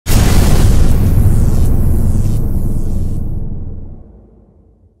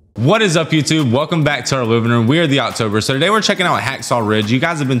What is up, YouTube? Welcome back to our living room. We are the October. So today we're checking out Hacksaw Ridge. You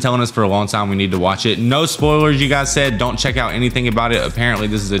guys have been telling us for a long time we need to watch it. No spoilers, you guys said. Don't check out anything about it. Apparently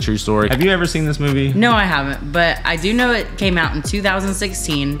this is a true story. Have you ever seen this movie? No, I haven't, but I do know it came out in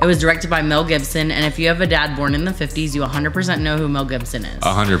 2016. It was directed by Mel Gibson, and if you have a dad born in the 50s, you 100% know who Mel Gibson is.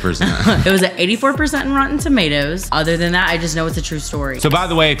 100%. It was at 84% in Rotten Tomatoes. Other than that, I just know it's a true story. So by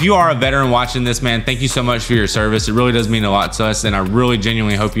the way, if you are a veteran watching this, man, thank you so much for your service. It really does mean a lot to us, and I really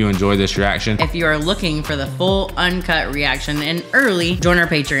genuinely hope you enjoy this reaction. If you are looking for the full uncut reaction and early, join our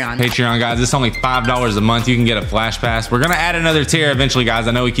Patreon. Patreon, guys, it's only $5 a month. You can get a flash pass. We're gonna add another tier eventually, guys.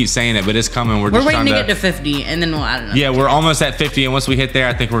 I know we keep saying it, but it's coming. We're just waiting to get to 50, and then we'll add another tier. We're almost at 50, and once we hit there,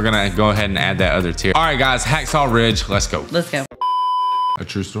 I think we're gonna go ahead and add that other tier. All right, guys, Hacksaw Ridge, let's go. Let's go. A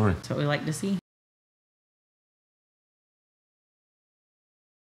true story. That's what we like to see.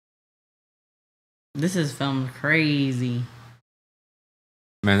 This is filmed crazy.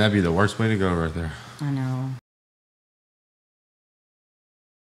 Man, that'd be the worst way to go right there. I know.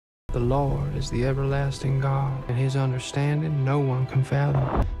 The Lord is the everlasting God, and his understanding no one can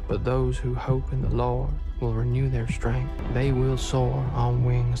fathom. But those who hope in the Lord will renew their strength. They will soar on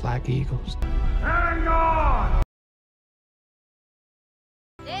wings like eagles. Hang on!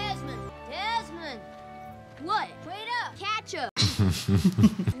 Desmond! What? Wait up! Catch up!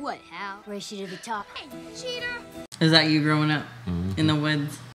 What, Hal? Race you to the top. Hey, cheater! Is that you growing up in the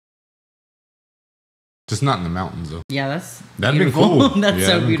woods? Just not in the mountains, though. Yeah, that'd beautiful. Been cool. That's yeah,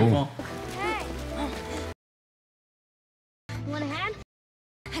 so beautiful. Cool. Hey! Want a hand?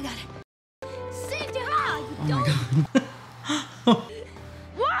 I got it. Sing to her! You Oh don't.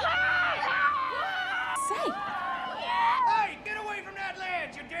 My God. Say! Hey, get away from that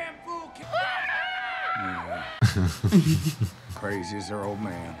ledge, you damn fool! Crazy as their old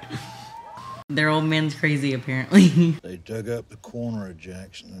man. Their old man's crazy, apparently. They dug up the corner of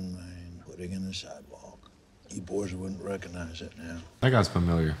Jackson and Main, putting in the sidewalk. You boys wouldn't recognize it now. That guy's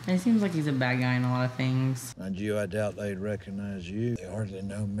familiar. It seems like he's a bad guy in a lot of things. Mind you, I doubt they'd recognize you. They hardly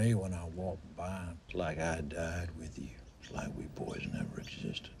know me when I walk by. It's like I died with you. It's like we boys never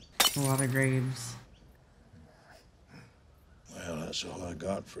existed. A lot of graves. Well, that's all I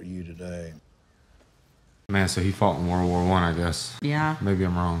got for you today. Man, so he fought in World War I, I guess. Yeah. Maybe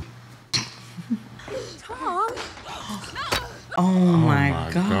I'm wrong. Tom! Oh my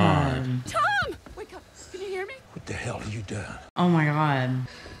God. Tom! Wake up. Can you hear me? What the hell have you done? Oh my God.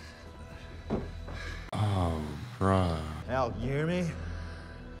 Oh, bruh. Al, you hear me?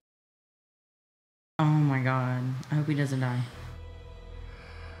 Oh my God. I hope he doesn't die.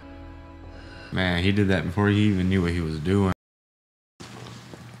 Man, he did that before he even knew what he was doing.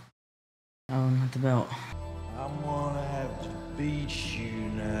 Oh, not the belt. I'm gonna have to beat you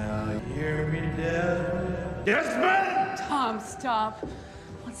now. You hear me, Desmond? Desmond! Tom, stop.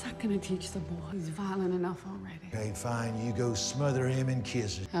 What's that gonna teach the boy? He's violent enough already. Okay, fine. You go smother him in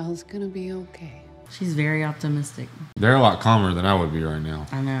kisses. Al's gonna be okay. She's very optimistic. They're a lot calmer than I would be right now.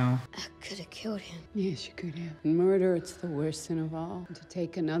 I know. I could have killed him. Yes, you could have. Murder, it's the worst sin of all. To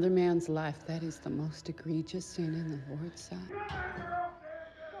take another man's life, that is the most egregious sin in the Lord's sight.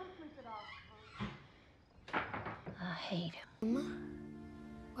 I hate him.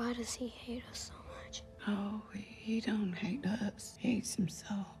 Why does he hate us so much? Oh, he don't hate us. He hates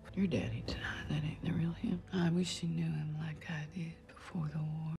himself. Your daddy tonight, that ain't the real him. I wish you knew him like I did before the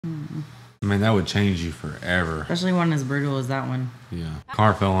war. I mean, that would change you forever. Especially one as brutal as that one. Yeah.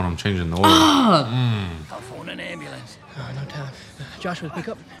 Car fell on him, changing the oil. I'll phone an ambulance. No time. Joshua, pick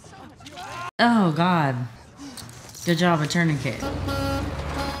up. Oh God. Good job, a tourniquet. You're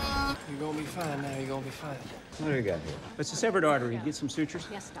gonna be fine now. You're gonna be fine. What do we got here? It's a severed artery. Get some sutures.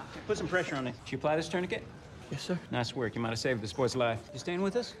 Yes, doctor. Put some pressure on it. Did you apply this tourniquet? Yes, sir. Nice work. You might have saved this boy's life. You staying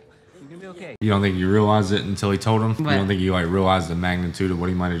with us? You're gonna be okay. You don't think you realized it until he told him? What? You don't think you like realized the magnitude of what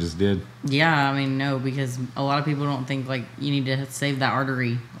he might have just did? Yeah, I mean, no, because a lot of people don't think, like, you need to save that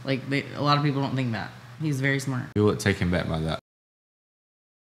artery. Like, a lot of people don't think that. He's very smart. Who would take him back by that?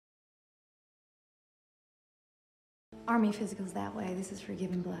 Army physical's that way. This is for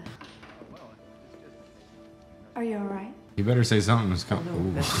giving blood. Are you all right? You better say something that's kind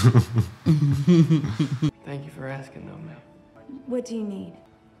Thank you for asking, though, ma'am. What do you need?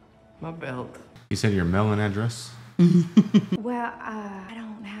 My belt. You said your mailing address? Well, I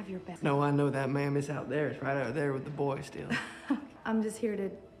don't have your belt. No, I know that, ma'am. It's out there. It's right out there with the boy still. I'm just here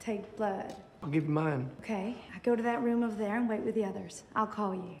to take blood. I'll give you mine. Okay, I go to that room over there and wait with the others. I'll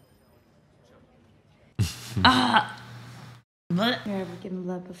call you. What? You ever given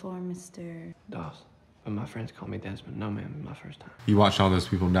blood before, Mr. Doss. But my friends call me Desmond. No, ma'am, my first time. You watch all those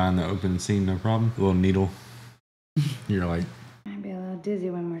people die in the open scene, no problem? A little needle. You're like, Might be a little dizzy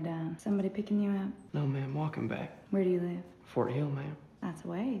when we're done. Somebody picking you up? No, ma'am, walking back. Where do you live? Fort Hill, ma'am. That's a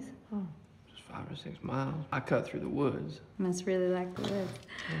ways. Oh, just 5 or 6 miles. I cut through the woods. Must really like the woods.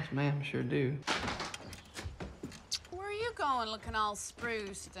 Yes, ma'am, sure do. Where are you going looking all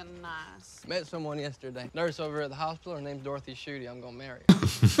spruced and nice? Met someone yesterday. Nurse over at the hospital. Her name's Dorothy Schutte. I'm gonna marry her.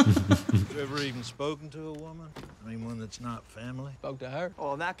 You ever even spoken to a woman? I mean, one that's not family? Spoke to her.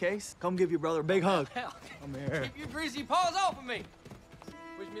 Oh, in that case, come give your brother a big hug. Hell, Come here. Keep your greasy paws off of me.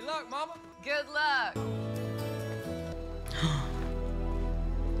 Wish me luck, mama. Good luck.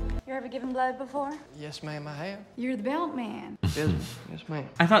 You ever given blood before? yes, ma'am, I have. You're the belt man. Yes, yes, ma'am.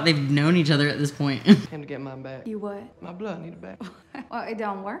 I thought they've known each other at this point. Came to get mine back. You what? My blood, need it back. Well, it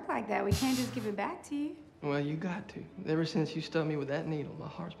don't work like that. We can't just give it back to you. Well, you got to. Ever since you stuck me with that needle, my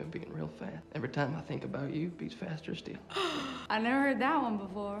heart's been beating real fast. Every time I think about you, it beats faster still. I never heard that one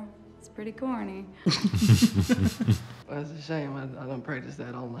before. It's pretty corny. Well, it's a shame. I done practiced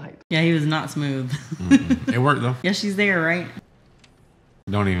that all night. Yeah, he was not smooth. It worked though. Yeah, she's there, right?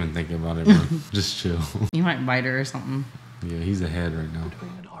 Don't even think about it, bro. Just chill. You might bite her or something. Yeah, he's ahead right now.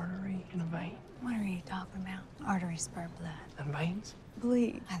 Between an artery and a vein. What are you talking about? Arteries spur blood. And veins?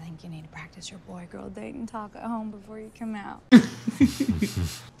 Bleed. I think you need to practice your boy-girl dating talk at home before you come out.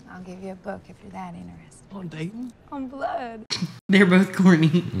 I'll give you a book if you're that interested. On dating? On blood. They're both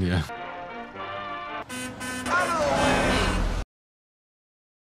corny. Yeah.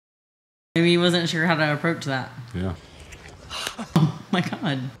 Maybe he wasn't sure how to approach that. Yeah. Oh my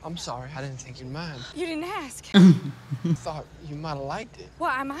God. I'm sorry. I didn't think you'd mind. You didn't ask. Thought you might have liked it.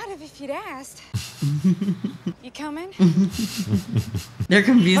 Well, I might have if you'd asked. You coming? They're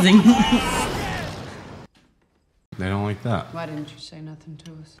confusing. They don't like that. Why didn't you say nothing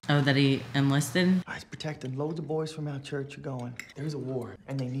to us? Oh, that he enlisted? He's protecting loads of boys from our church are going. There's a war,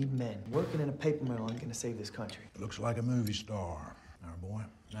 and they need men. Working in a paper mill ain't gonna save this country. Looks like a movie star. Our boy.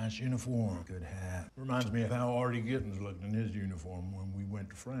 Nice uniform, good hat. Reminds me of how Artie Gittins looked in his uniform when we went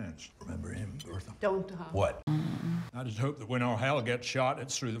to France. Remember him, Bertha? Don't What? I just hope that when our Hal gets shot,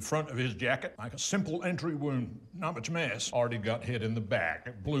 it's through the front of his jacket. Like a simple entry wound, not much mess. Artie got hit in the back.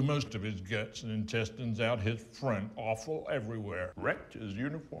 It blew most of his guts and intestines out his front, awful everywhere. Wrecked his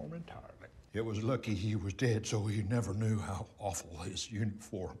uniform entirely. It was lucky he was dead, so he never knew how awful his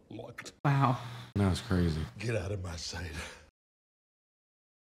uniform looked. Wow. That was crazy. Get out of my sight.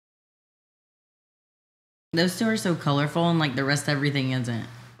 Those two are so colorful and like the rest of everything isn't.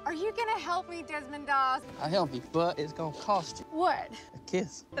 Are you gonna help me, Desmond Dawes? I help you, but it's gonna cost you What? a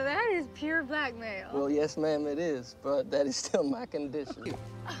kiss. That is pure blackmail. Well, yes, ma'am, it is, but that is still my condition.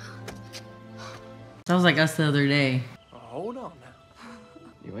 Sounds like us the other day. Hold on now.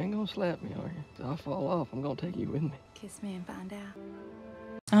 You ain't gonna slap me, are you? If I fall off, I'm gonna take you with me. Kiss me and find out.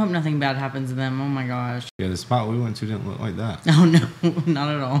 I hope nothing bad happens to them. Oh my gosh. Yeah, the spot we went to didn't look like that. Oh no, not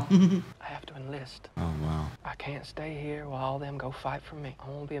at all. I have to enlist. Oh, wow. I can't stay here while all them go fight for me. I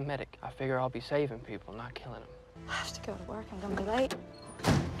won't be a medic. I figure I'll be saving people, not killing them. I have to go to work. I'm gonna be late.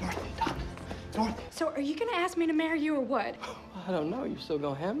 Dorothy. So are you gonna ask me to marry you or what? I don't know. You still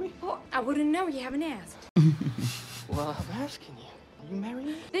gonna have me? Well, I wouldn't know. You haven't asked. Well, I'm asking you. Will you marry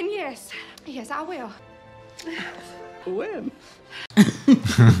me? Then yes. Yes, I will. When?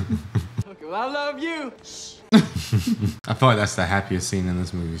 Okay, well, I love you. I feel like that's the happiest scene in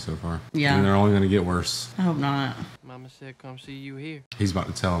this movie so far. Yeah. And they're only going to get worse. I hope not. Mama said come see you here. He's about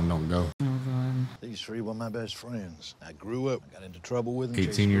to tell him don't go. Oh God. These three were my best friends. I grew up, got into trouble with them. 18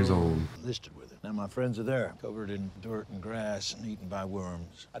 chased years girls, old. Enlisted with them. Now my friends are there, covered in dirt and grass and eaten by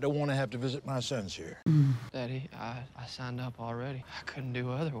worms. I don't want to have to visit my sons here. Daddy, I signed up already. I couldn't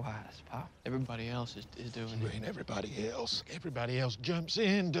do otherwise, Pop. Everybody else is doing You it. ain't everybody else. Everybody else jumps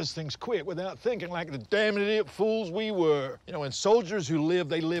in, does things quick without thinking like the damn idiot fools we were. You know, and soldiers who live,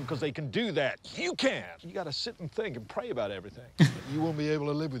 they live because they can do that. You can't. You got to sit and think and pray about everything. You won't be able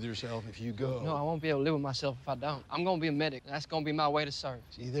to live with yourself if you go. No, I won't be able to live with myself if I don't. I'm gonna be a medic. That's gonna be my way to serve.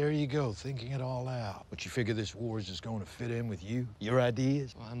 See, there you go, thinking it all out. But you figure this war is just going to fit in with you, your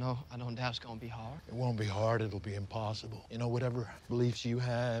ideas? Well, I don't doubt it's gonna be hard. It won't be hard, it'll be impossible. You know, whatever beliefs you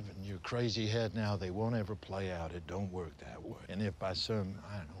have in your crazy head now, they won't ever play out. It don't work that way. And if by some,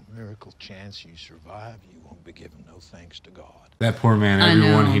 I don't know, miracle chance you survive, you won't be giving no thanks to God. That poor man, I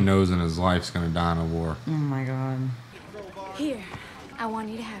everyone know. he knows in his life's going to die in a war. Oh my God. Here, I want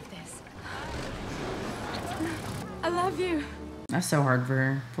you to have this. I love you. That's so hard for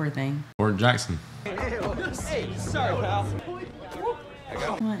her. Poor thing. Fort Jackson. Hey, sorry, pal.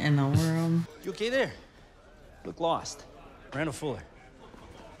 What in the world? You okay there? Look lost. Randall Fuller.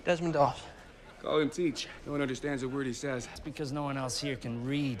 Desmond Dawes. Call him Teach. No one understands a word he says. It's because no one else here can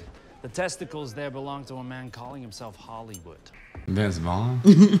read. The testicles there belong to a man calling himself Hollywood. Vince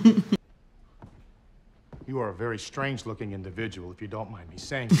Vaughn? You are a very strange-looking individual, if you don't mind me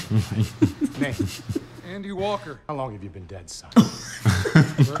saying so. Name? Andy Walker. How long have you been dead, son?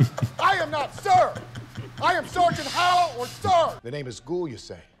 I am not sir. I am Sergeant Howell or sir. The name is Ghoul, you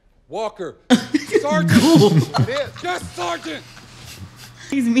say? Walker. Sergeant. Ghoul. It is. Yes, Sergeant.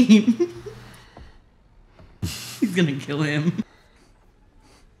 He's mean. He's gonna kill him.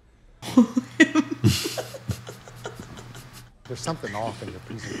 There's something off in your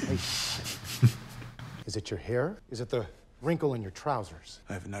presentation. Is it your hair? Is it the wrinkle in your trousers?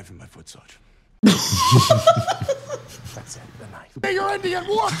 I have a knife in my foot, Sergeant. That's it, the knife. Hey, your Indian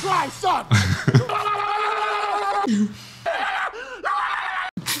war cry, son!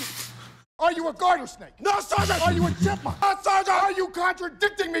 Are you a garter snake? No, Sergeant! Are you a chipmunk? No, Sergeant! Are you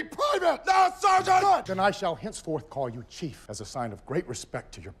contradicting me, Private? No, Sergeant! Good. Then I shall henceforth call you Chief as a sign of great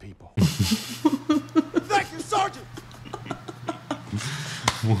respect to your people. Thank you, Sergeant!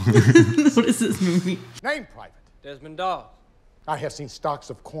 What is this movie? Name, Private. Desmond Dawes. I have seen stalks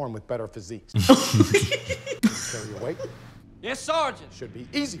of corn with better physiques. Carry your weight? Yes, Sergeant. Should be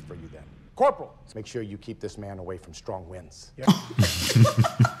easy for you then. Corporal, make sure you keep this man away from strong winds. Yeah.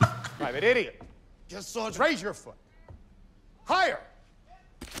 Private idiot. Yes, Sergeant. Raise your foot. Higher.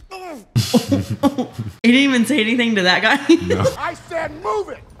 He didn't even say anything to that guy. No. I said move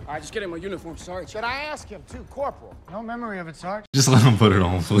it! All right, just get in my uniform, Sergeant. Should I ask him too, Corporal? No memory of it, Sarge. Just let him put it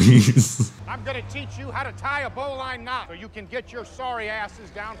on, please. I'm gonna teach you how to tie a bowline knot so you can get your sorry asses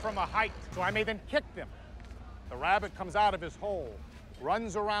down from a height so I may then kick them. The rabbit comes out of his hole,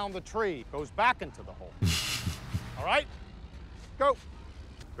 runs around the tree, goes back into the hole. All right? Go.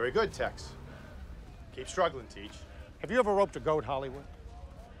 Very good, Tex. Keep struggling, Teach. Have you ever roped a goat, Hollywood?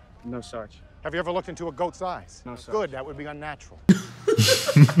 No, Sarge. Have you ever looked into a goat's eyes? No, Sarge. Good, that would be unnatural.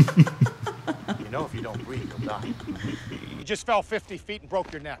 You know if you don't breathe, you'll die. You just fell 50 feet and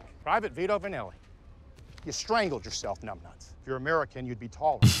broke your neck. Private Vito Vanelli. You strangled yourself, numbnuts. If you're American, you'd be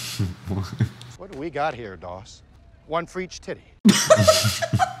taller. What do we got here, Doss? One for each titty.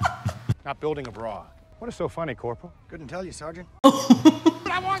 Not building a bra. What is so funny, Corporal? Couldn't tell you, Sergeant.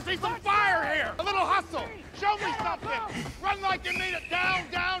 I want to see some fire here! A little hustle! Show me something! Run like you mean it! Down,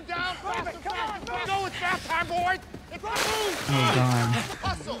 down, down! Faster, faster! Go, it's bath time, boys! It's a move! Oh, God.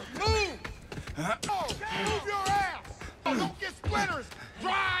 Hustle! Move! Oh, move your ass! Oh, don't get splinters!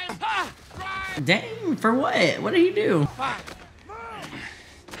 Drive! Drive! Dang, for what? What did he do?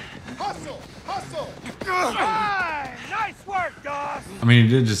 Hustle! Hustle! Right. Nice work, Doss! I mean, he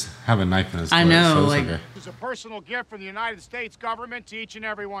did just have a knife in his foot. I know, so like... okay. It's a personal gift from the United States government to each and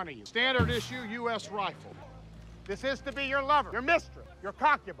every one of you. Standard issue U.S. rifle. This is to be your lover, your mistress, your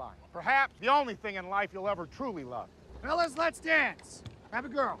concubine. Perhaps the only thing in life you'll ever truly love. Fellas, let's dance. Have a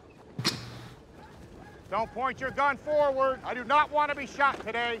girl. Don't point your gun forward. I do not want to be shot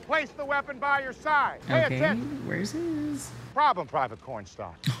today. Place the weapon by your side. Pay Okay, attention. where's his? Problem, Private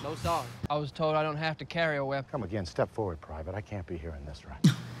Cornstalk. No, sorry. I was told I don't have to carry a weapon. Come again. Step forward, Private. I can't be here in this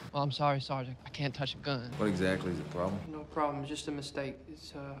right. Well, I'm sorry, Sergeant. I can't touch a gun. What exactly is the problem? No problem. Just a mistake.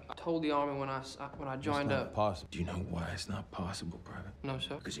 It's I told the Army when I joined up. Possible. Do you know why it's not possible, Private? No,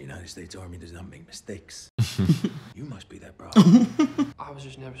 sir. Because the United States Army does not make mistakes. You must be that problem. I was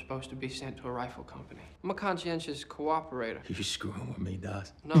just never supposed to be sent to a rifle company. I'm a conscientious cooperator. You screwing with me,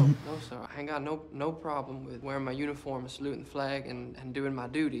 Doss? No, sir. I ain't got no problem with wearing my uniform and saluting the flag and doing my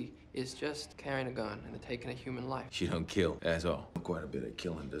duty. It's just carrying a gun and taking a human life. She don't kill, that's all. Quite a bit of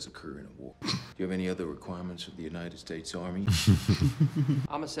killing does occur in a war. Do you have any other requirements of the United States Army?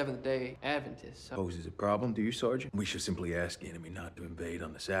 I'm a Seventh-day Adventist, so... Poses a problem, do you, Sergeant? We should simply ask the enemy not to invade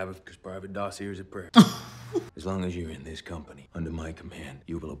on the Sabbath, because Private Doss hears a prayer. As long as you're in this company, under my command,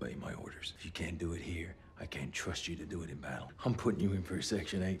 you will obey my orders. If you can't do it here, I can't trust you to do it in battle. I'm putting you in for a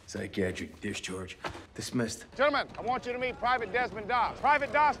Section 8 psychiatric discharge. Dismissed. Gentlemen, I want you to meet Private Desmond Doss.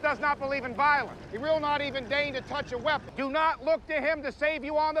 Private Doss does not believe in violence. He will not even deign to touch a weapon. Do not look to him to save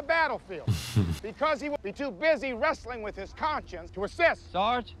you on the battlefield, because he will be too busy wrestling with his conscience to assist.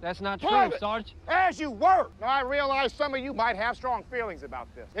 Sarge, that's not true, Private, Sarge. As you were. Now, I realize some of you might have strong feelings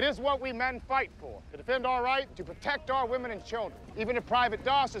about this. It is what we men fight for, to defend our right, to protect our women and children, even if Private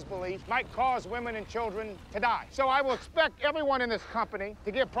Doss's beliefs might cause women and children to die. So I will expect everyone in this company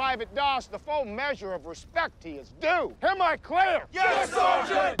to give Private Doss the full measure of respect he is due. Am I clear? Yes,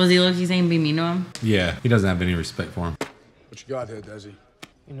 Sergeant! Was he low-key saying be mean to him? Yeah, he doesn't have any respect for him. What you got there, Desi?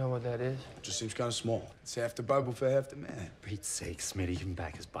 You know what that is? It just seems kind of small. It's half the Bible for half the man. For Pete's sake, Smitty, give him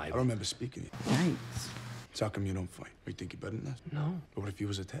back his I Bible. remember speaking to you. Yikes. So how come you don't fight? You think you're better than us? No. But what if you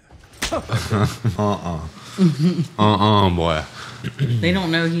was attacked? Boy. They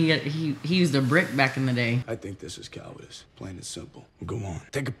don't know he used a brick back in the day. I think this is cowardice. Plain and simple. Go on.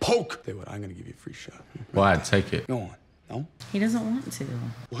 Take a poke. Tell you what, I'm gonna give you a free shot. Well, I'd take it. Go on. No? He doesn't want to.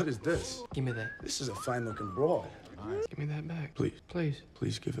 What is this? Give me that. This is a fine-looking broad. Give me that back. Please. Please.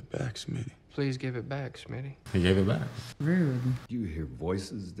 Please give it back, Smitty. Please give it back, Smitty. He gave it back. Rude. You hear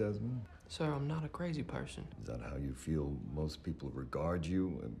voices, Desmond? Sir, I'm not a crazy person. Is that how you feel most people regard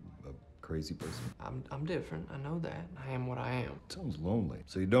you? A crazy person? I'm different. I know that. I am what I am. Sounds lonely.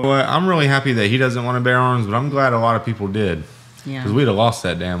 So you don't... Well, I'm really happy that he doesn't want to bear arms, but I'm glad a lot of people did. Yeah. Because we'd have lost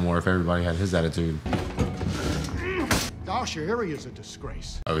that damn war if everybody had his attitude. Gosh, your area is a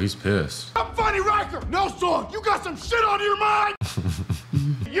disgrace. Oh, he's pissed. I'm Funny Riker! No, sword! You got some shit on your mind!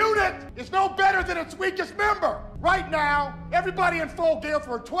 Unit is no better than its weakest member. Right now, everybody in full gear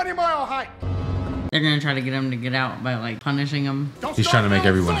for a 20-mile hike. They're gonna try to get him to get out by like punishing him. He's trying to make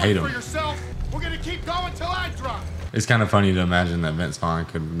everyone hate him. For yourself. We're gonna keep going till I drop. It's kind of funny to imagine that Vince Vaughn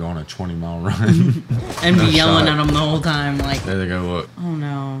could go on a 20-mile run. And be yelling at him the whole time, like. There they go, look. Oh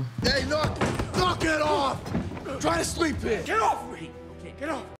no. Hey, knock it off! Try to sleep here. Get off me! Okay, get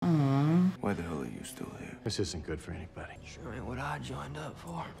off. Aww. Why the hell are you still here? This isn't good for anybody. Sure ain't what I joined up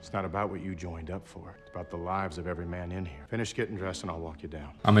for. It's not about what you joined up for. It's about the lives of every man in here. Finish getting dressed and I'll walk you down.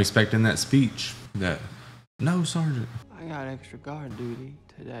 I'm expecting that speech. No, Sergeant. I got extra guard duty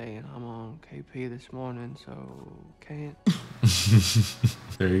today, and I'm on KP this morning, so can't.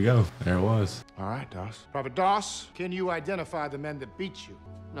 There you go. There it was. All right, Doss. Private Doss, can you identify the men that beat you?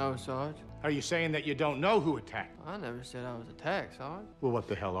 No, Sarge. Are you saying that you don't know who attacked? I never said I was attacked, Sarge. Well, what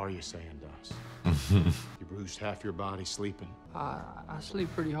the hell are you saying, Doss? You bruised half your body sleeping. I sleep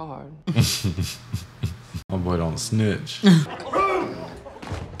pretty hard. My boy don't snitch.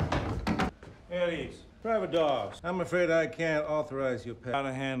 Eddie, Private Doss, I'm afraid I can't authorize your pet how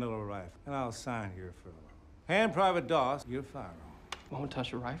to handle a rifle, and I'll sign here for a hand Private Doss your firearm. Won't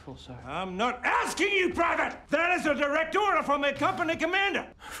touch a rifle, sir. I'm not asking you, Private! That is a direct order from the company commander!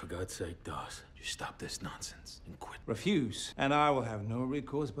 For God's sake, Doss, just stop this nonsense and quit. Refuse, and I will have no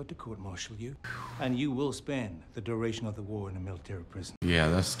recourse but to court-martial you, and you will spend the duration of the war in a military prison. Yeah,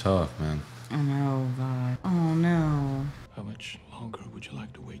 that's tough, man. Oh no, God. Oh no. How much longer would you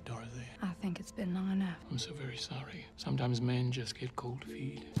like to wait, Dorothy? I think it's been long enough. I'm so very sorry. Sometimes men just get cold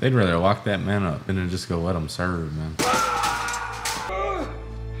feet. They'd rather lock that man up than to just go let him serve, man.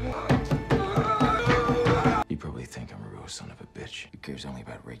 You probably think I'm a real son of a bitch who cares only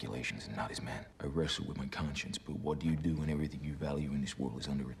about regulations and not his man. I wrestle with my conscience, but what do you do when everything you value in this world is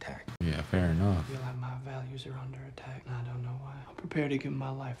under attack? Yeah, fair enough. I feel like my values are under attack, and I don't know why. I'm prepared to give my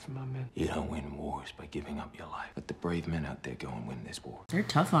life for my men. You don't win wars by giving up your life. Let the brave men out there go and win this war. They're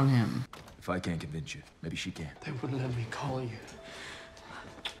tough on him. If I can't convince you, maybe she can. They wouldn't let me call you.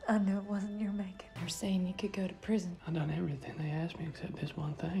 I knew it wasn't your making. They're saying you could go to prison. I done everything they asked me except this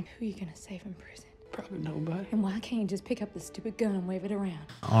one thing. Who are you gonna save in prison? Probably nobody. And why can't you just pick up the stupid gun and wave it around?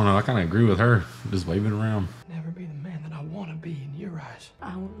 I don't know. I kind of agree with her. Just wave it around. Never be the man that I want to be in your eyes.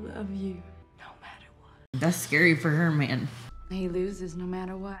 I will love you no matter what. That's scary for her, man. He loses no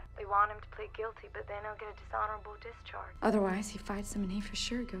matter what. We want him to plead guilty, but then he'll get a dishonorable discharge. Otherwise, he fights them and he for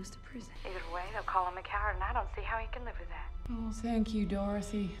sure goes to prison. Either way, they'll call him a coward, and I don't see how he can live with that. Oh, thank you,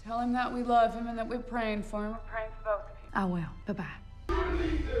 Dorothy. Tell him that we love him and that we're praying for him. We're praying for both of you. I will. Bye-bye.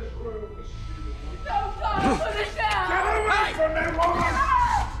 Leave this room. Don't put it down! Get away from me, woman!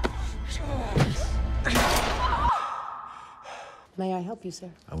 May I help you,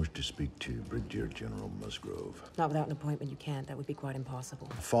 sir? I wish to speak to Brigadier General Musgrove. Not without an appointment, you can't. That would be quite impossible.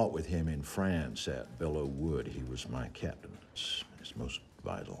 I fought with him in France at Belleau Wood. He was my captain. It's most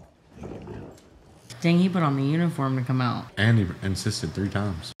vital. Thank you, man. Dang, he put on the uniform to come out. And he insisted 3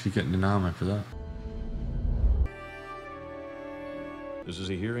 times. She couldn't deny him after that. This is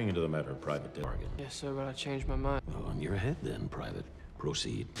a hearing into the matter of private bargain. Yes, sir, but I changed my mind. Well, on your head then, Private.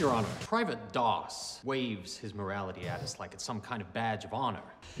 Proceed. Your Honor, Private Doss waves his morality at us like it's some kind of badge of honor.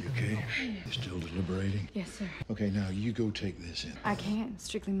 You okay? You still deliberating? Yes, sir. Okay, now you go take this in. I can't.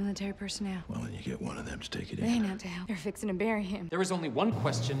 Strictly military personnel. Well, then you get one of them to take it They in. ain't out to help. They're fixing to bury him. There is only one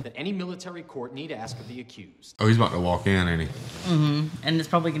question that any military court need ask of the accused. Oh, he's about to walk in, ain't he? Mm-hmm. And it's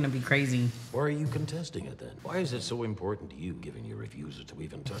probably going to be crazy. Why are you contesting it then? Why is it so important to you, given your refusal to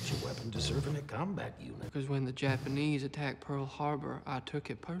even touch a weapon to serve in a combat unit? Because when the Japanese attacked Pearl Harbor, I took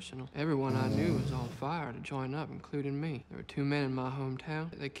it personal. Everyone I knew was on fire to join up, including me. There were 2 men in my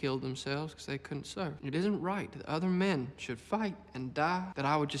hometown. They killed themselves because they couldn't serve. It isn't right that other men should fight and die, that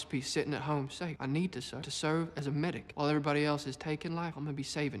I would just be sitting at home safe. I need to serve as a medic. While everybody else is taking life, I'm gonna be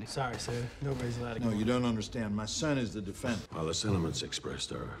saving it. Sorry, sir. Nobody's allowed to go. No, you don't understand. My son is the defendant. While the sentiments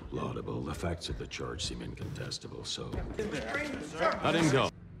expressed are laudable, the facts of the charge seem incontestable, so... Let him go.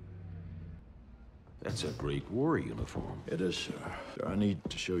 That's a great war uniform. It is, sir. I need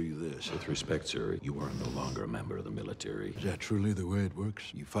to show you this. With respect, sir, you are no longer a member of the military. Is that truly the way it works?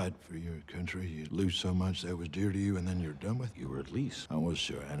 You fight for your country, you lose so much that was dear to you, and then you're done with? You were at least. I was,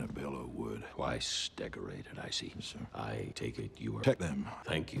 sir. Annabella Wood. Twice decorated, I see. Yes, sir. I take it you are... Check them.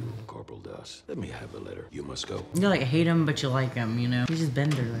 Thank you, Corporal Doss. Let me have the letter. You must go. You like hate him, but you like him, you know? You just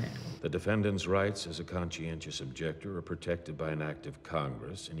been through it. The defendant's rights as a conscientious objector are protected by an act of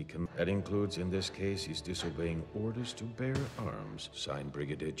Congress, and that includes, in this case, he's disobeying orders to bear arms. Signed,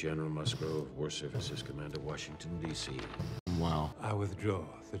 Brigadier General Musgrove, War Services Commander, Washington, D.C. Wow. I withdraw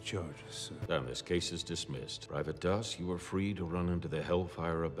the charges, sir. Then this case is dismissed. Private Doss, you are free to run into the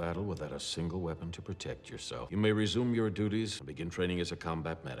hellfire of battle without a single weapon to protect yourself. You may resume your duties and begin training as a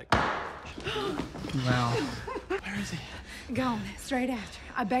combat medic. Wow. Where is he? Gone, straight after.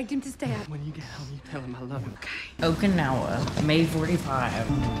 I begged him to stay out. When you get home, you tell him I love him. Okay. Okinawa, May 45.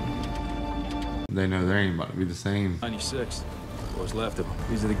 They know they ain't about to be the same. 96. What's left of them?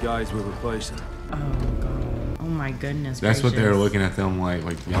 These are the guys we're replacing. Oh, God. Oh, my goodness That's what they were gracious. looking at them like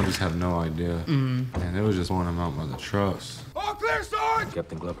y'all just have no idea. And it was just pulling them out by the trucks. All clear, Sarge!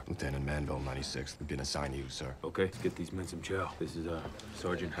 Captain Glover. Lieutenant Manville, 96. We've been assigned to you, sir. Okay, let's get these men some chow. This is,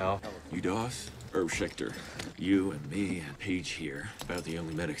 Sergeant Hal. You Doss? Herb Schechter. You and me and Paige here. About the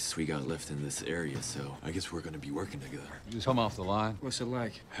only medics we got left in this area, so I guess we're gonna be working together. You just come off the line. What's it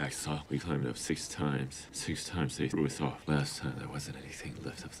like? HACKSAW. We climbed up 6 times. 6 times they threw us off. Last time there wasn't anything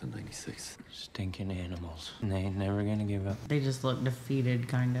left of the 96. Stinking animals. And they ain't never gonna give up. They just look defeated,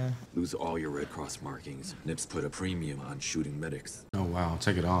 kinda. Lose all your Red Cross markings. Nips put a premium on shooting medics. Oh, wow.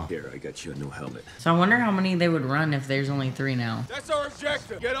 Take it off. Here, I got you a new helmet. So I wonder how many they would run if there's only 3 now. That's our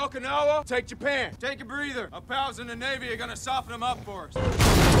objective. Get Okinawa, take Japan. Take a breather. Our pals in the Navy are gonna soften them up for us.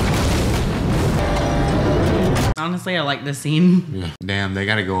 Honestly, I like this scene. Yeah. Damn, they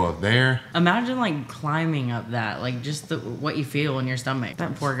gotta go up there. Imagine like climbing up that, like just what you feel in your stomach.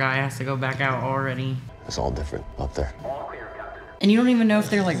 That poor guy has to go back out already. It's all different up there. And you don't even know if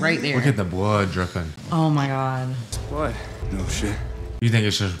they're like right there. Look at the blood dripping. Oh my God. What? No shit. You think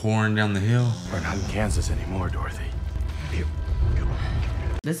it's just pouring down the hill? We're not in Kansas anymore, Dorothy. Here.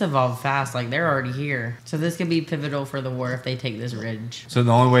 This evolved fast, like they're already here. So this could be pivotal for the war if they take this ridge. So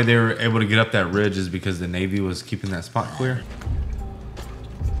the only way they were able to get up that ridge is because the Navy was keeping that spot clear?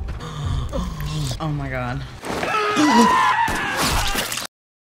 Oh my God.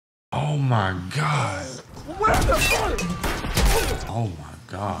 Oh my God. Where the fuck? Oh my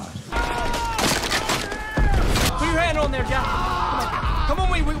God. Put your hand on there, Jack. Come on,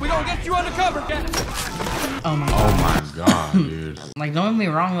 we gonna get you undercover, Jack. Oh my God. Oh my God, dude. Like, don't get me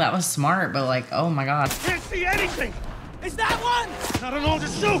wrong, that was smart, but like, oh my God. Can't see anything. Is that one? Not alone to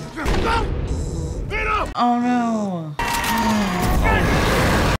shoot. Go. Get up. Oh no.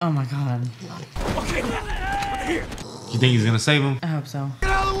 Oh my God. Okay. Here. You think he's gonna save him? I hope so.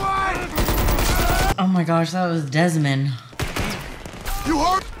 Get out of the way. Oh my gosh, that was Desmond. You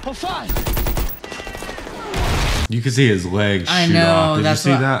hurt? I'm fine. You can see his legs shoot I know, off. Did that's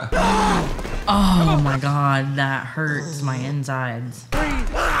you see what- that? Oh my God, that hurts my insides.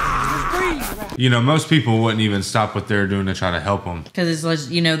 You know, most people wouldn't even stop what they're doing to try to help him. Because it's like,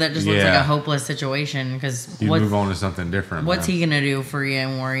 you know, that just looks like Yeah. a hopeless situation. Because You move on to something different. what's man. he gonna do for you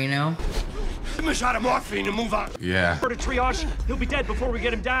in war, you know? Give him a shot of morphine and move on. Yeah. For the triage, he'll be dead before we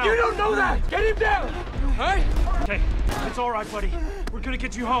get him down. You don't know that. Get him down. Hey? Okay, it's all right, buddy. We're gonna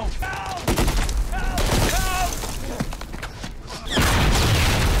get you home.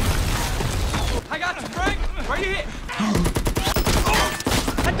 I got you, Frank. Where you hit?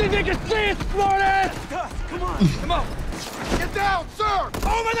 I think they can see it, smartass. Come on, come on. Get down, sir.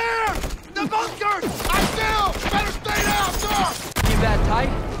 Over there. The bunker. I still. Better stay down, sir. Keep that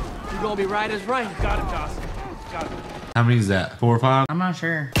tight. You're gonna be right as rain. Got it, Doss. Got it. How many is that? 4 or 5? I'm not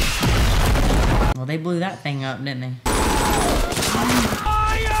sure. Well, they blew that thing up, didn't they? Fire!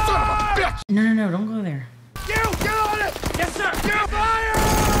 Son of a bitch. No, don't go there. You get on it. Yes, sir. Get fire!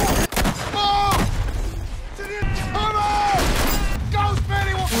 Oh! To the cover! Ghost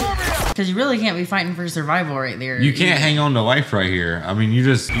Betty will cover you. Because you really can't be fighting for survival right there. You can't hang on to life right here. I mean, you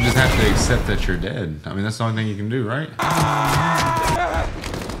just have to accept that you're dead. I mean, that's the only thing you can do, right?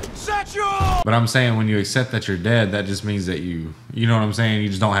 Satchel! But I'm saying when you accept that you're dead, that just means that you know what I'm saying? You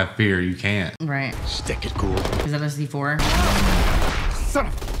just don't have fear. You can't. Right. Stick it cool. Is that a C4? Son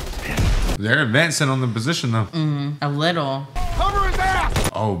of They're advancing on the position though. A little. Cover his ass!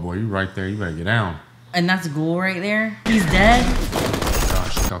 Oh boy, you right there. You better get down. And that's Ghoul right there. He's dead.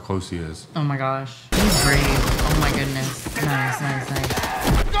 Gosh, look how close he is. Oh my gosh. He's brave. Oh my goodness. Nice, nice, nice.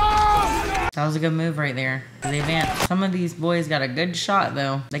 That was a good move right there. They advanced. Some of these boys got a good shot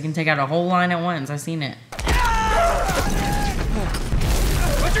though. They can take out a whole line at once. I've seen it. Put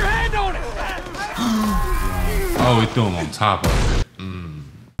your hand on it! Oh, he threw him on top of it.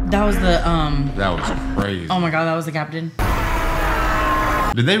 That was the That was crazy. Oh my god, that was the captain.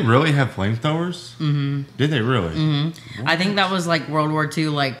 Did they really have flamethrowers? Did they really? I think that was like World War II.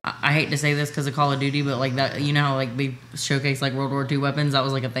 Like, I hate to say this because of Call of Duty, but like that, you know how like they showcase like World War II weapons? That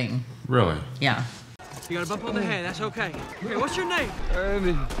was like a thing. Really? Yeah. You got a bump on the head, that's okay. Okay, what's your name?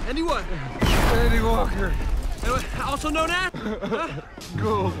 Andy. Andy what? Andy Walker. Also known as?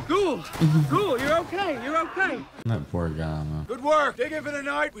 Ghoul. Ghoul. Ghoul, you're okay, you're okay. That poor guy, man. Good work. Dig in for the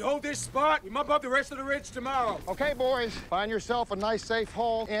night. We hold this spot. We mop up the rest of the ridge tomorrow. Okay, boys. Find yourself a nice, safe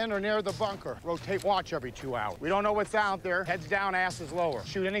hole in or near the bunker. Rotate watch every 2 hours. We don't know what's out there. Heads down, asses lower.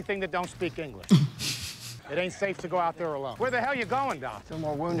 Shoot anything that don't speak English. It ain't safe to go out there alone. Where the hell you going, Doc? Some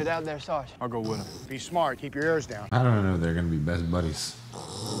more wounded out there, Sergeant. I'll go with him. Be smart. Keep your ears down. I don't know if they're gonna be best buddies.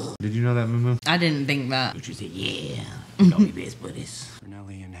 Did you know that, Moo? I didn't think that. But you said, yeah, we're gonna be best buddies.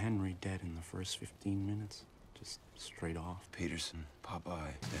 Nellie and Henry dead in the first 15 minutes. Just straight off. Peterson,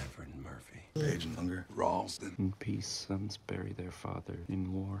 Popeye, Stanford, and Murphy. Page and Unger, Ralston. In peace, sons bury their father.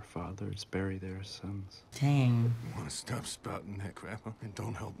 In war, fathers bury their sons. Dang. You wanna stop spouting that crap, huh? And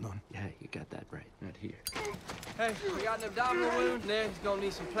don't help none. Yeah, you got that right. Right here. Hey, we got an abdominal wound there. He's gonna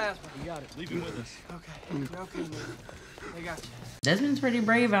need some plasma. You got it, leave him with us. Okay, you're okay, man. They got you. Desmond's pretty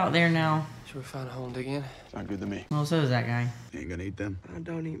brave out there now. Should we find a hole and dig in? Sound good to me. Well, so is that guy. You ain't gonna eat them? I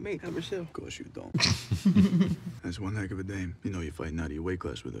don't eat meat. Help yourself. Of course you don't. That's one heck of a dame. You know you're fighting out of your weight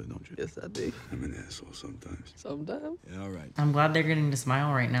class with her, don't you? Yes, I do. I'm an asshole sometimes. Sometimes. Yeah, all right. I'm glad they're getting to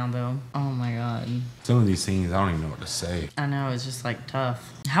smile right now, though. Oh my god. Some of these scenes, I don't even know what to say. I know, it's just like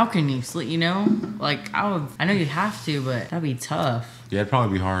tough. How can you sleep, you know? Like, I know you'd have to, but that'd be tough. Yeah, it'd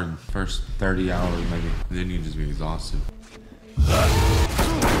probably be hard. First 30 hours, maybe. Then you'd just be exhausted.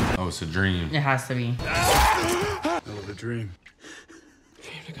 Oh, it's a dream. It has to be. Hell of a dream.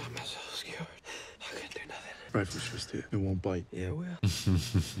 I got myself scared. I couldn't do nothing. Rifle's just here. It won't bite. Yeah, well.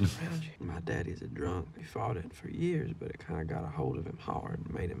 Around you. My daddy's a drunk. He fought it for years, but it kind of got a hold of him hard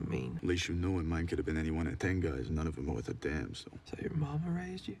and made him mean. At least you knew him. Mine could have been any one of 10 guys. None of them were worth a damn, so. So your mama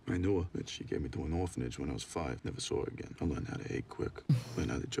raised you? I knew her, but she gave me to an orphanage when I was 5. Never saw her again. I learned how to hate quick.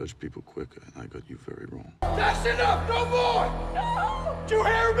 Learned how to judge people quicker, and I got you very wrong. That's enough! No more! No! Do you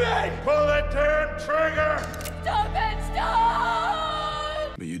hear me? Pull that damn trigger! Stop it!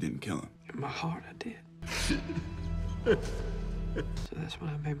 Stop! But you didn't kill him. In my heart, I did. So that's when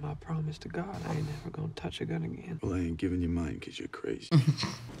I made my promise to God. I ain't never gonna touch a gun again. Well, I ain't giving you mine because you're crazy.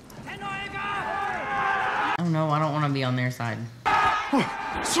 Oh no, I don't want to be on their side.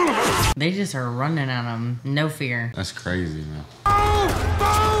 They just are running at him. No fear. That's crazy, man. Move!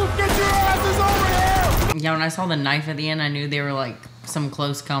 Get your asses over here! Yeah, when I saw the knife at the end, I knew they were like some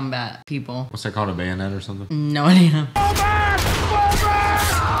close combat people. What's that called, a bayonet or something? No idea.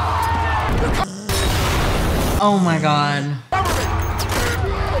 Oh my god.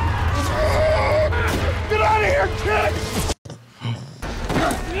 Get out of here, kid!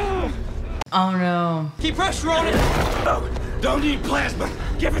 Oh no. Keep pressure on it. No, don't need plasma.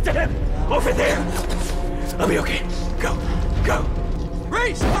 Give it to him. Over there. I'll be okay. Go. Go.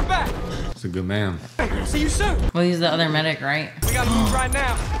 Reese, we're back. It's a good man. See you soon. Well, he's the other medic, right? We gotta move right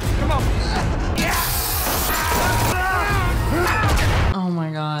now. Come on. Oh my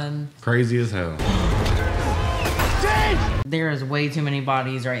god. Crazy as hell. There is way too many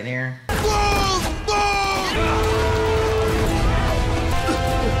bodies right there.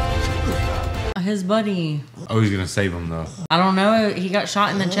 His buddy. Oh, he's gonna save him though. I don't know. He got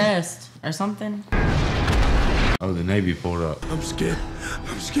shot in the chest or something. Oh, the Navy pulled up. I'm scared.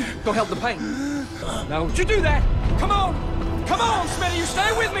 I'm scared. Go help the paint. No, don't you do that. Come on. Come on, Smitty. You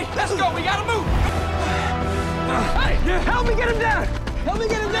stay with me. Let's go. We gotta move. Hey, help me get him down. Help me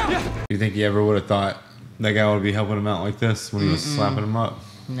get him down. Yeah. You think he ever would have thought that guy would be helping him out like this when he was slapping him up?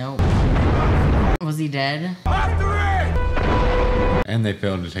 Nope. Was he dead? And they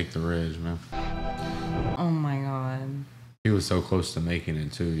failed to take the ridge, man. Oh my god. He was so close to making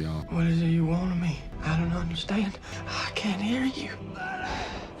it too, y'all. What is it you want of me? I don't understand. I can't hear you.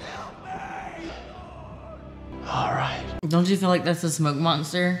 All right. Don't you feel like that's a smoke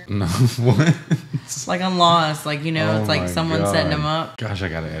monster? No, what? Like I'm lost. Like, you know, Oh it's like my someone God. setting him up. Gosh, I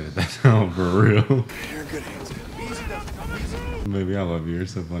gotta edit that out for real. You're in good hands. Easy does. Baby, I love you. You're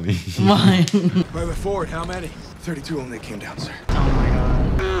so funny. Why? Private Ford, how many? 32 when they came down, sir. Oh my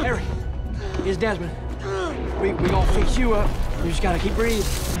God. Harry, here's Desmond. We gonna fix you up. You just gotta keep breathing.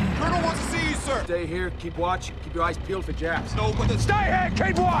 Colonel wants to see you, sir. Stay here, keep watch, keep your eyes peeled for Japs. No, but stay here,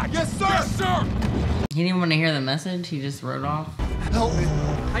 keep watch. Yes, sir. Yes, sir. He didn't want to hear the message. He just wrote off. Help me.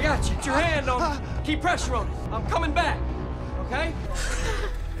 I got you. Get your hand on it. Keep pressure on it. I'm coming back. Okay?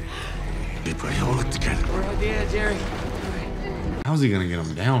 Hey, buddy, hold it together. We're at the edge, Harry. How's he gonna get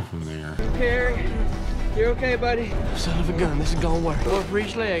him down from there? Harry, you're okay, buddy. Son of a gun, this is gonna work. One for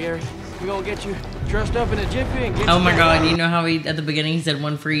each leg, Harry. We're gonna get you trussed up in a jiffy and get Oh you my back. God. You know how he, at the beginning, he said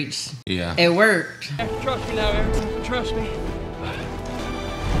one for each? Yeah. It worked. Trust me now, Harry. Trust me.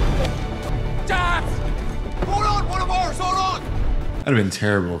 Japs! Hold on, one of ours, hold on! That'd have been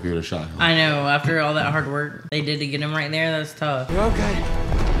terrible if you would have shot him. I know. After all that hard work they did to get him right there, that's tough. You're okay.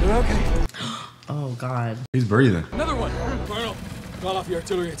 You're okay. Oh God. He's breathing. Another one. Colonel, call off the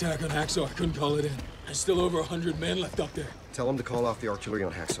artillery attack on HACKSAW. I couldn't call it in. There's still over 100 men left up there. Tell them to call off the artillery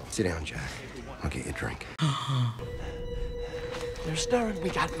on HACKSAW. Sit down, Jack. I'll get you a drink. They're stirring. We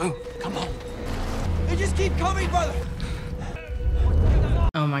gotta move. Come on. They just keep coming, brother.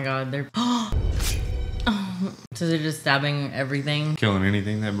 Oh my God. They're. Oh. So they're just stabbing everything. Killing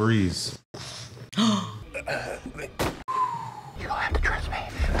anything that breathes. You're gonna have to trust me.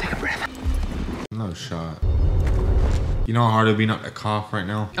 Take a breath. No shot. You know how hard it'd be not to cough right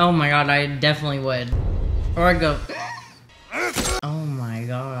now? Oh my God. I definitely would. Or I'd go. Oh my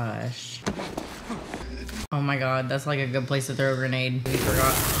gosh. Oh my God. That's like a good place to throw a grenade. We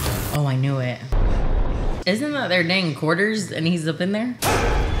forgot. Oh, I knew it. Isn't that their dang quarters and he's up in there?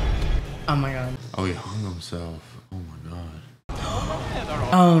 Oh my God. Oh, he hung himself. Oh my God.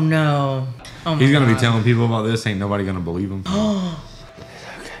 Oh no. Oh my He's gonna God. be telling people about this. Ain't nobody gonna believe him.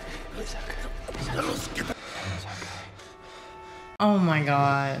 Oh my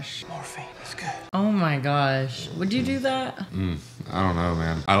gosh. Morphine is good. Oh my gosh. Would you do that? I don't know,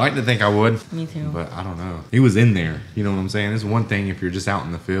 man. I like to think I would. Me too. But I don't know. He was in there. You know what I'm saying? It's one thing if you're just out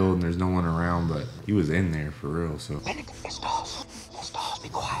in the field and there's no one around, but he was in there for real, so. It's Dawes. It's Dawes. Be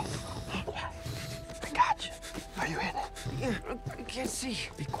quiet. I got you. Are you in it? Yeah, I can't see.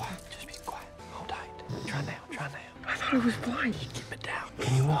 Be quiet. Just be quiet. Hold tight. Try now. Try now. I thought it was blind. Keep it down.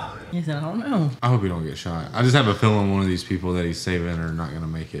 Can you walk? He said, I don't know. I hope he don't get shot. I just have a feeling one of these people that he's saving are not gonna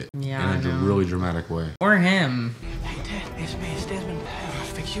make it. Yeah, In a I know. really dramatic way. Or him. Hey, Ted. It's me. It's Desmond. I'll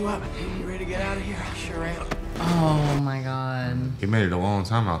fix you up. You ready to get out of here? I sure am. Oh my God. He made it a long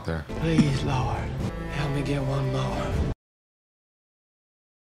time out there. Please, Lord. Help me get one more.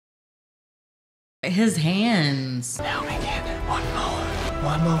 His hands. Help me get one more.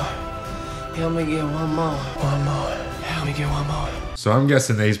 One more. Help me get one more. One more. Help me get one more. So I'm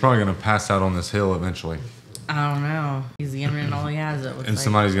guessing that he's probably gonna pass out on this hill eventually. I don't know. He's giving it all he has. It looks And like.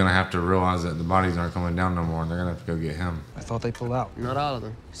 somebody's gonna have to realize that the bodies aren't coming down no more and they're gonna have to go get him. I thought they pulled out. Not all of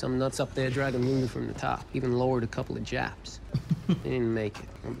them. Some nuts up there dragging Lulu from the top. Even lowered a couple of Japs. They didn't make it.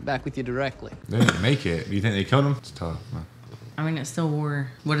 I'm back with you directly. They didn't make it. Do you think they killed him? It's tough, man. I mean, it's still war.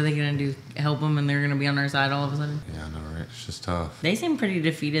 What are they gonna do? Help them and they're gonna be on our side all of a sudden? Yeah, I know, right? It's just tough. They seem pretty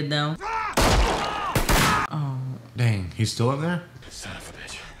defeated though. Oh. Dang, he's still up there? Son of a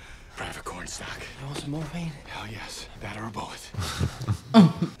bitch. Private cornstalk. You want some morphine? Hell yes. That or a bullet.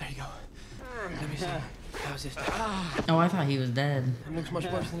 There you go. Let me see. How's this? Oh, I thought he was dead. It looks much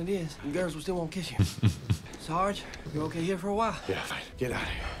worse than it is. And girls will still won't kiss you. Sarge, you okay here for a while? Yeah, fine. Get out of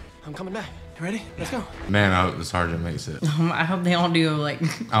here. I'm coming back. You ready? Let's go. Man, I hope the sergeant makes it. I hope they all do like.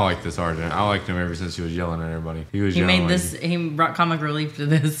 I like the sergeant. I liked him ever since he was yelling at everybody. He was He yelling made like, this. He brought comic relief to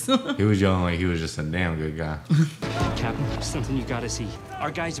this. He was yelling like he was just a damn good guy. Captain, something you gotta see. Our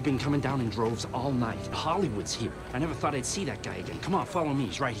guys have been coming down in droves all night. Hollywood's here. I never thought I'd see that guy again. Come on, follow me.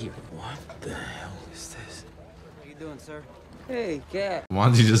 He's right here. What the hell is this? How you doing, sir? Hey, Cat.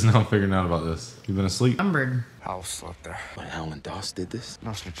 Why'd you just now figuring out about this? You been asleep? Umbered. Hal slept there. But Hal and Doss did this? No,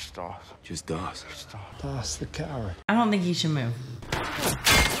 it's just Doss. Just Doss. Doss, the coward. I don't think he should move.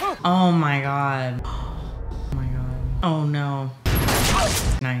 Oh my God. Oh my God. Oh no.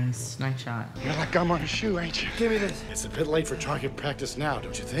 Nice. Nice shot. You're like gum on a shoe, ain't you? Give me this. It's a bit late for target practice now,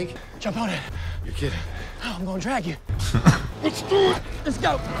 don't you think? Jump on it. You're kidding. Oh, I'm gonna drag you. Let's do it. Let's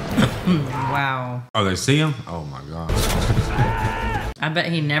go. Wow. Oh, they see him? Oh my God. I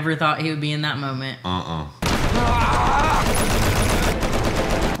bet he never thought he would be in that moment.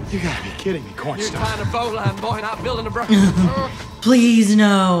 You gotta be kidding me, You're cornstalk. tying a bowline, boy, not building a brush. Please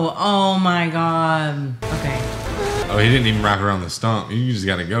no. Oh my God. Okay. Oh, he didn't even wrap around the stump. You just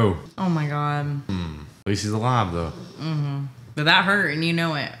gotta go. Oh my God. At least he's alive though. But that hurt, and you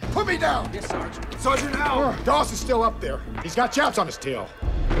know it. Put me down! Yes, Sergeant. Sergeant Al! Doss is still up there. He's got chaps on his tail.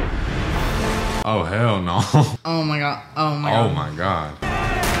 Oh, hell no. Oh my God. Oh my God. Oh my God.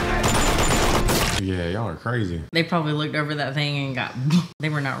 Yeah, y'all are crazy. They probably looked over that thing and got, they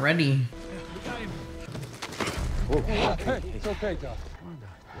were not ready. Hey, it's okay, Doc.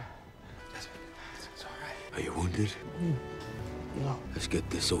 Are you wounded? No. Let's get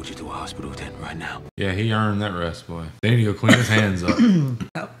this soldier to a hospital then, right now. Yeah, he earned that rest, boy. They need to go clean his hands up.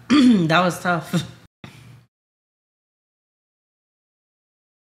 That was tough.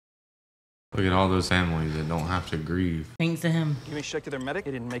 Look at all those families that don't have to grieve. Thanks to him. Give me a check to their medic.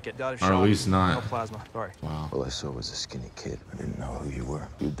 They didn't make it. Died of Or shock. at least not. No plasma. Sorry. Wow. All I saw was a skinny kid. I didn't know who you were.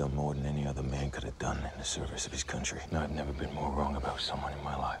 You've done more than any other man could have done in the service of his country. And I've never been more wrong about someone in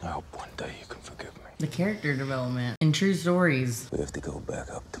my life. I hope one day you can forgive me. The character development and true stories. We have to go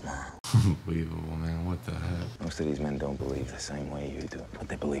back up tomorrow. Unbelievable, man. What the heck? Most of these men don't believe the same way you do. But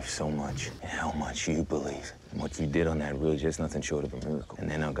they believe so much in how much you believe. And what you did on that ridge is nothing short of a miracle.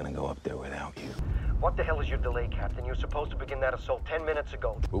 And they're not gonna go up there without you. What the hell is your delay, Captain? You were supposed to begin that assault 10 minutes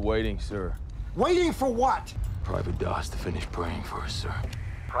ago. We're waiting, sir. Waiting for what? Private Doss to finish praying for us, sir.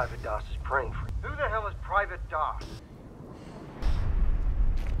 Private Doss is praying for you. Who the hell is Private Doss?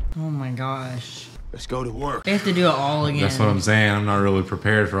 Oh my gosh. Let's go to work. They have to do it all again. That's what I'm saying. I'm not really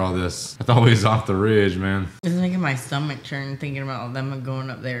prepared for all this. I thought we was off the ridge, man. It's making my stomach turn thinking about them going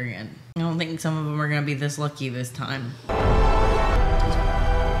up there again. I don't think some of them are gonna be this lucky this time.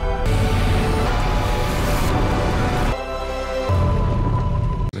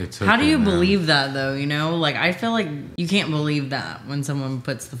 How do you believe that though? You know, like I feel like you can't believe that when someone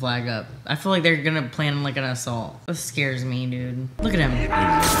puts the flag up. I feel like they're gonna plan like an assault. This scares me, dude. Look at him.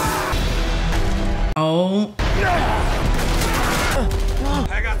 Oh.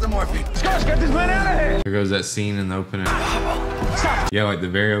 I got the morphine. Scott, get this man out of here! There goes that scene in the opening. Yeah, like the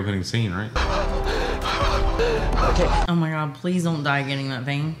very opening scene, right? Okay. Oh my God, please don't die getting that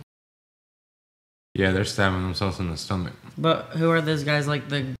thing. Yeah, they're stabbing themselves in the stomach. But who are those guys, like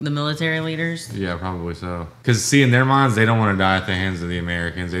the military leaders? Yeah, probably so. Because see, in their minds, they don't want to die at the hands of the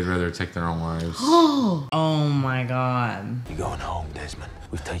Americans. They'd rather take their own lives. Oh my God. You're going home, Desmond.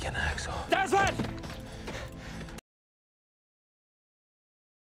 We've taken HACKSAW. Desmond!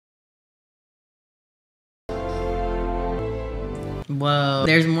 Whoa.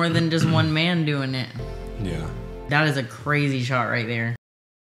 There's more than just one man doing it. Yeah. That is a crazy shot right there.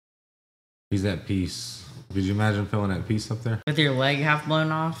 He's at peace. Could you imagine feeling that peace up there? With your leg half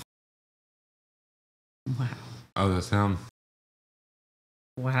blown off? Wow. Oh, that's him.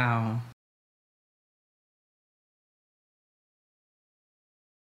 Wow.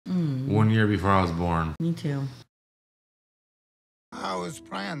 1 year before I was born. Me too. I was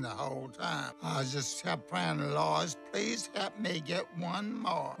praying the whole time. I just kept praying, Lord, please help me get one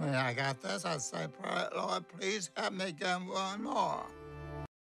more. When I got this, I say, Lord, please help me get one more.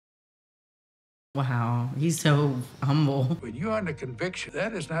 Wow. He's so humble. When you're under conviction,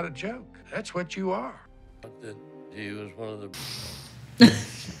 that is not a joke. That's what you are. He was one of the...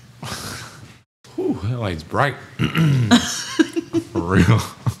 Whew, that light's bright. For real.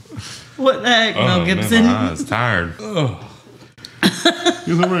 What the heck, Mel Gibson? Man, my eyes tired. Oh.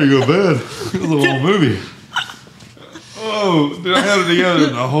 You look ready to go to bed. It was a whole movie. Oh, dude, I had it together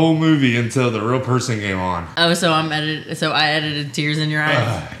the whole movie until the real person came on. Oh, so I edited tears in your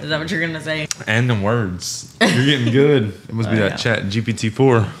eyes. Is that what you're gonna say? And the words. You're getting good. It must be that chat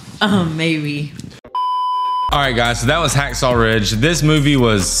GPT-4. Maybe. All right, guys, so that was Hacksaw Ridge. This movie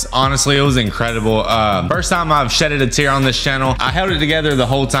was, honestly, it was incredible. First time I've shedded a tear on this channel. I held it together the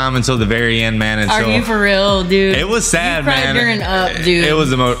whole time until the very end, man. Are you for real, dude? It was sad, you cried man. During Up, dude. It was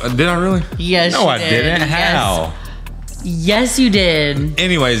did I really? Yes, no, you I did. didn't. How? Yes, you did.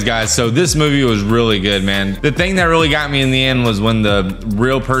 Anyways, guys, so this movie was really good, man. The thing that really got me in the end was when the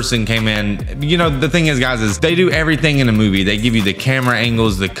real person came in. You know, the thing is, guys, is they do everything in a movie. They give you the camera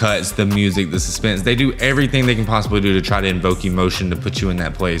angles, the cuts, the music, the suspense. They do everything they can possibly do to try to invoke emotion to put you in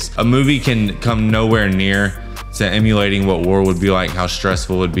that place. A movie can come nowhere near to emulating what war would be like, how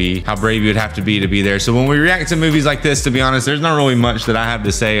stressful it would be, how brave you would have to be there. So when we react to movies like this, to be honest, there's not really much that I have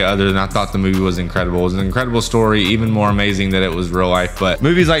to say other than I thought the movie was incredible. It was an incredible story, even more amazing that it was real life. But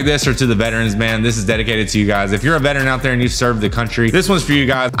movies like this are to the veterans, man. This is dedicated to you guys. If you're a veteran out there and you've served the country, this one's for you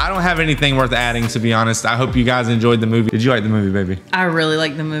guys. I don't have anything worth adding, to be honest. I hope you guys enjoyed the movie. Did you like the movie, baby? I really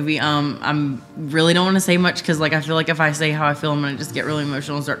like the movie. I'm really don't want to say much because like I feel like if I say how I feel, I'm gonna just get really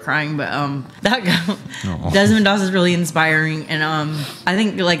emotional and start crying. But that guy, Desmond Desmond Doss is really inspiring, and I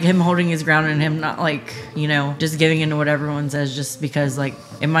think like him holding his ground and him not like, you know, just giving into what everyone says just because like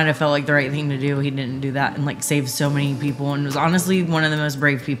it might have felt like the right thing to do. He didn't do that and like saved so many people and was honestly one of the most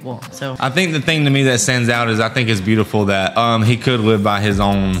brave people. So I think the thing to me that stands out is I think it's beautiful that he could live by his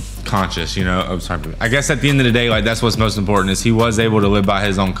own conscience, you know. I guess at the end of the day, like that's what's most important is he was able to live by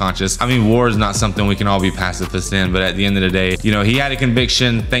his own conscience. I mean, war is not something we can all be pacifist in, but at the end of the day, you know, he had a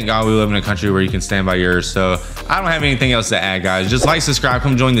conviction. Thank God we live in a country where you can stand by yours. So I don't have anything else to add, guys. Just like, subscribe,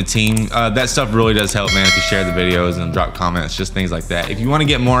 come join the team. That stuff really does help, man, if you share the videos and drop comments, just things like that. If you want to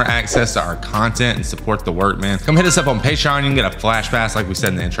get more access to our content and support the work, man, come hit us up on Patreon. You can get a flash pass like we said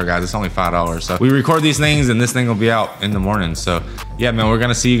in the intro, guys. It's only $5. So we record these things and this thing will be out in the morning. So yeah, man, we're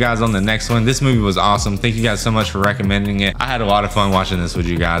gonna see you guys on the next one. This movie was awesome. Thank you guys so much for recommending it. I had a lot of fun watching this with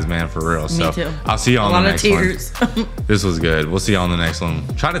you guys, man, for real. So me too. I'll see you on the next one. A lot of tears. This was good. We'll see you on the next one.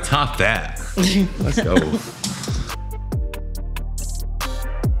 Try to top that. Let's go.